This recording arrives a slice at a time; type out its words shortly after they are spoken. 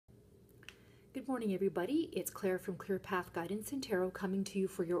Good morning, everybody. It's Claire from Clear Path Guidance and Tarot coming to you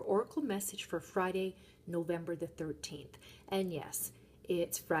for your Oracle message for Friday, November the 13th. And yes,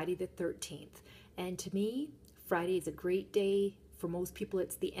 it's Friday the 13th. And to me, Friday is a great day. For most people,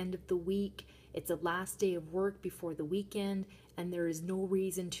 it's the end of the week. It's the last day of work before the weekend, and there is no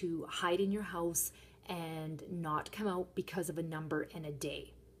reason to hide in your house and not come out because of a number and a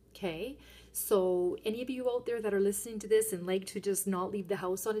day. Okay, so any of you out there that are listening to this and like to just not leave the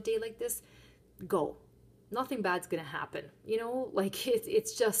house on a day like this, go. Nothing bad's gonna happen, like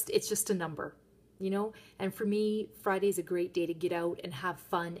it's just a number, and for me, Friday's a great day to get out and have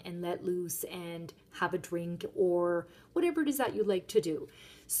fun and let loose and have a drink or whatever it is that you like to do.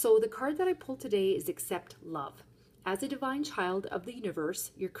 So the card that I pulled today is Accept Love. As a divine child of the universe,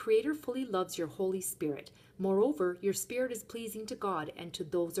 your creator fully loves your Holy Spirit. Moreover, your spirit is pleasing to God and to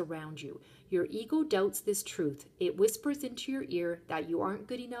those around you. Your ego doubts this truth. It whispers into your ear that you aren't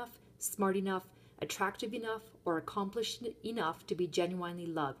good enough, smart enough, attractive enough, or accomplished enough to be genuinely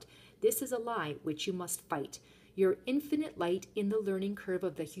loved. This is a lie which you must fight. You're infinite light in the learning curve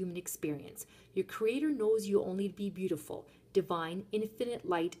of the human experience. Your creator knows you only to be beautiful, divine, infinite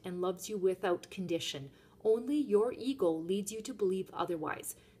light, and loves you without condition. Only your ego leads you to believe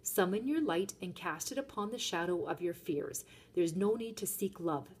otherwise. Summon your light and cast it upon the shadow of your fears. There's no need to seek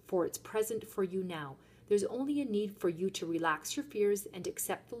love, for it's present for you now. There's only a need for you to relax your fears and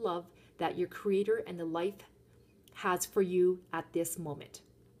accept the love that your creator and the life has for you at this moment.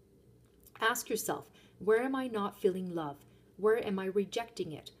 Ask yourself, where am I not feeling love? Where am I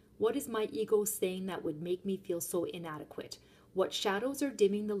rejecting it? What is my ego saying that would make me feel so inadequate? What shadows are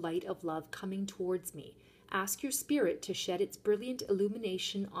dimming the light of love coming towards me? Ask your spirit to shed its brilliant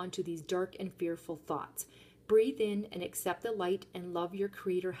illumination onto these dark and fearful thoughts. Breathe in and accept the light and love your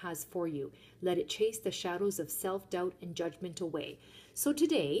creator has for you. Let it chase the shadows of self-doubt and judgment away. So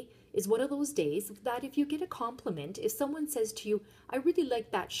today is one of those days that if you get a compliment, if someone says to you, I really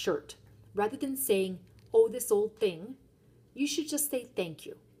like that shirt, rather than saying, oh, this old thing, you should just say thank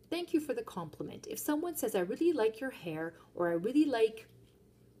you. Thank you for the compliment. If someone says, I really like your hair, or I really like,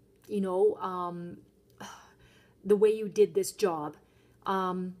 the way you did this job,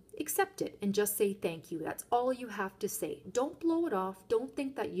 accept it and just say thank you. That's all you have to say. Don't blow it off. Don't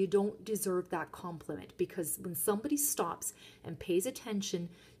think that you don't deserve that compliment, because when somebody stops and pays attention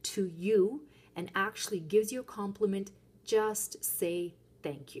to you and actually gives you a compliment, just say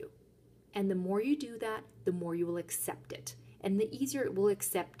thank you. And the more you do that, the more you will accept it. And the easier it will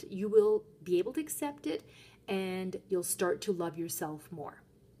accept, you will be able to accept it, and you'll start to love yourself more.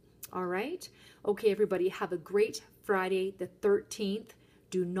 All right? Okay, everybody, have a great Friday the 13th.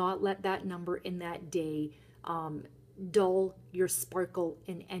 Do not let that number in that day dull your sparkle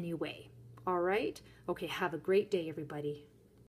in any way. All right? Okay, have a great day, everybody.